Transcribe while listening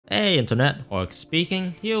Hey internet, Orc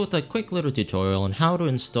speaking, here with a quick little tutorial on how to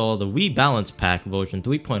install the RiiBalanced pack version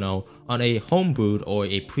 3.0 on a homebrewed or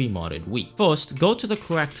a pre-modded Wii. First, go to the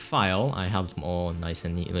correct file. I have them all nice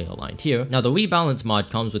and neatly aligned here. Now the RiiBalanced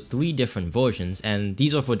mod comes with 3 different versions, and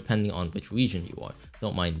these are for depending on which region you are.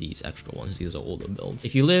 Don't mind these extra ones, these are older builds.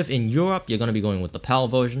 If you live in Europe, you're going to be going with the PAL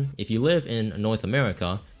version. If you live in North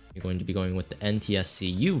America, you're going to be going with the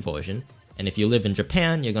NTSC-U version. And if you live in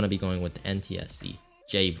Japan, you're going to be going with the NTSC-J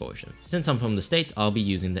version. Since I'm from the States, I'll be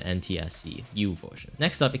using the NTSC-U version.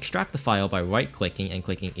 Next up, extract the file by right-clicking and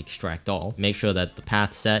clicking Extract All. Make sure that the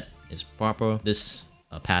path set is proper. This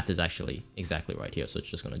path is actually exactly right here, so it's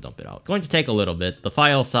just going to dump it out. It's going to take a little bit. The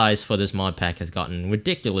file size for this mod pack has gotten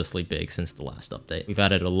ridiculously big since the last update. We've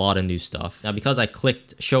added a lot of new stuff. Now, because I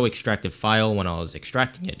clicked Show Extracted File when I was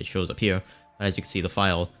extracting it, it shows up here. And as you can see, the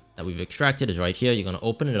file that we've extracted is right here. You're going to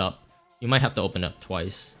open it up. You might have to open it up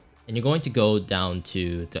twice. And you're going to go down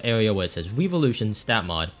to the area where it says Revolution,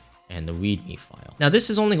 StatMod, and the README file. Now, this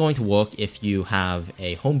is only going to work if you have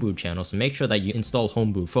a Homebrew channel, so make sure that you install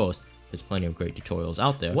Homebrew first. There's plenty of great tutorials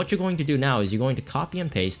out there. What you're going to do now is you're going to copy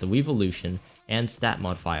and paste the Revolution and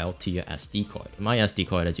StatMod file to your SD card. My SD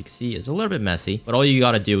card, as you can see, is a little bit messy, but all you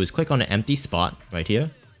gotta do is click on an empty spot right here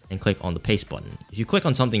and click on the paste button. If you click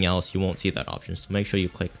on something else, you won't see that option, so make sure you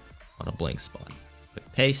click on a blank spot. Click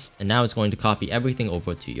paste, and now it's going to copy everything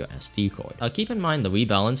over to your SD card. Keep in mind the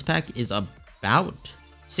RiiBalanced pack is about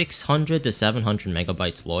 600 to 700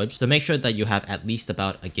 megabytes large, so make sure that you have at least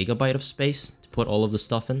about a gigabyte of space to put all of the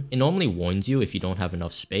stuff in. It normally warns you if you don't have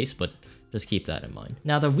enough space, but just keep that in mind.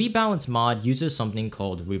 Now, the RiiBalanced mod uses something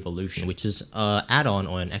called Revolution, which is an add-on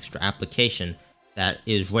or an extra application that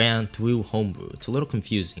is ran through Homebrew. It's a little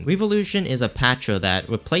confusing. Revolution is a patcher that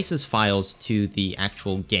replaces files to the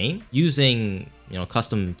actual game using,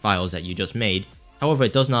 custom files that you just made. However,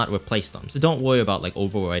 it does not replace them. So don't worry about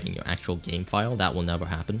overwriting your actual game file. That will never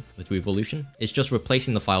happen with Revolution. It's just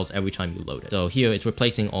replacing the files every time you load it. So here it's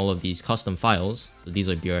replacing all of these custom files. So these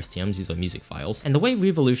are BRSTMs, these are music files. And the way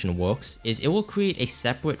Revolution works is it will create a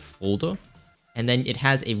separate folder, and then it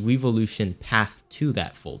has a Revolution path to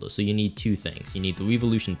that folder. So you need 2 things. You need the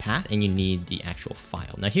Revolution path and you need the actual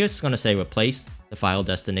file. Now here it's going to say replace the file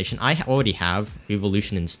destination. I already have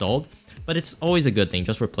Revolution installed, but it's always a good thing.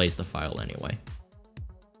 Just replace the file anyway.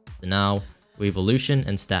 So now Revolution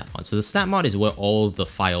and StatMod. So the StatMod is where all the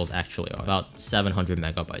files actually are, about 700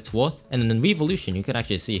 megabytes worth. And then in Revolution, you could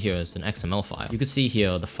actually see here as an XML file. You could see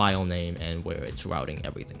here the file name and where it's routing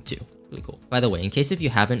everything to. Really cool. By the way, in case if you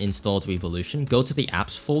haven't installed Revolution, go to the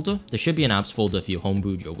apps folder. There should be an apps folder if you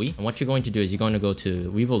homebrewed your Wii. And what you're going to do is you're going to go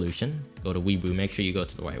to Revolution, go to WeBrew, make sure you go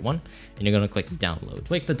to the right one, and you're going to click download.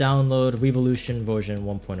 Click the download Revolution version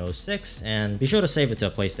 1.06, and be sure to save it to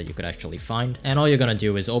a place that you could actually find. And all you're going to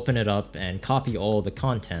do is open it up and copy all the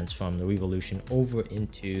contents from the Revolution over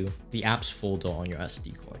into the apps folder on your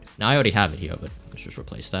SD card. Now I already have it here, but let's just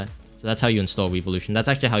replace that. So that's how you install Revolution. That's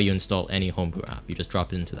actually how you install any Homebrew app. You just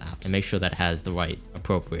drop it into the app and make sure that it has the right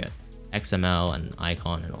appropriate XML and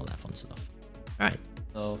icon and all that fun stuff. All right,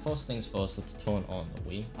 so first things first, let's turn on the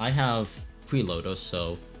Wii. I have preloader,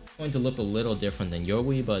 so it's going to look a little different than your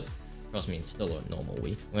Wii, but trust me, it's still a normal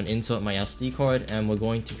Wii. I'm going to insert my SD card and we're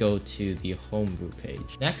going to go to the Homebrew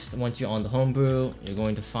page. Next, once you're on the Homebrew, you're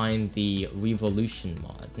going to find the Revolution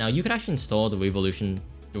mod. Now you could actually install the Revolution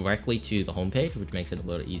directly to the homepage, which makes it a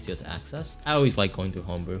little easier to access. I always like going through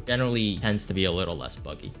Homebrew. Generally tends to be a little less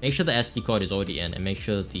buggy. Make sure the SD card is already in, and make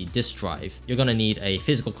sure the disk drive, you're gonna need a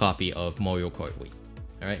physical copy of Mario Kart Wii.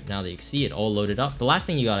 Alright, now that you can see it all loaded up, the last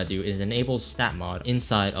thing you gotta do is enable StatMod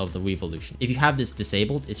inside of the Revolution. If you have this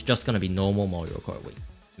disabled, it's just gonna be normal Mario Kart Wii.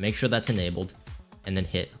 Make sure that's enabled, and then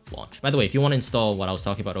hit launch. By the way, if you want to install what I was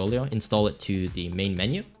talking about earlier, install it to the main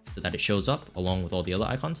menu so that it shows up along with all the other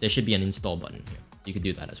icons. There should be an install button here. You could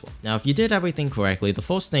do that as well. Now, if you did everything correctly, the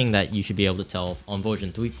first thing that you should be able to tell on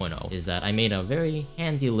version 3.0 is that I made a very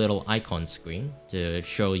handy little icon screen to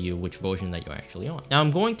show you which version that you're actually on. Now,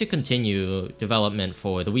 I'm going to continue development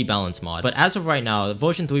for the RiiBalanced mod, but as of right now,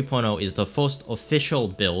 version 3.0 is the first official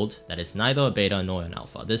build that is neither a beta nor an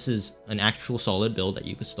alpha. This is an actual solid build that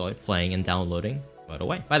you could start playing and downloading right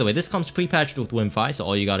away. By the way, this comes pre-patched with WinFi, so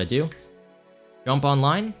all you gotta do, jump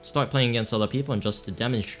online, start playing against other people, and just to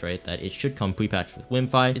demonstrate that it should come pre-patched with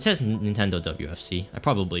WinFi. It says Nintendo WFC. I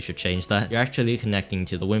probably should change that. You're actually connecting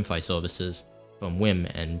to the WinFi services from Wim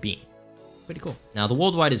and Beam. Pretty cool. Now, the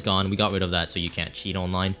worldwide is gone. We got rid of that so you can't cheat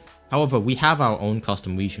online. However, we have our own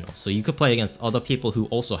custom regionals, so you could play against other people who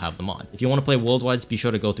also have the mod. If you want to play worldwides, be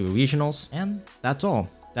sure to go through regionals, and that's all.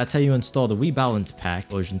 That's how you install the RiiBalanced pack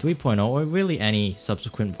version 3.0 or really any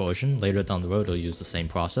subsequent version. Later down the road, it'll use the same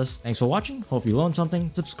process. Thanks for watching. Hope you learned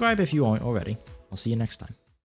something. Subscribe if you aren't already. I'll see you next time.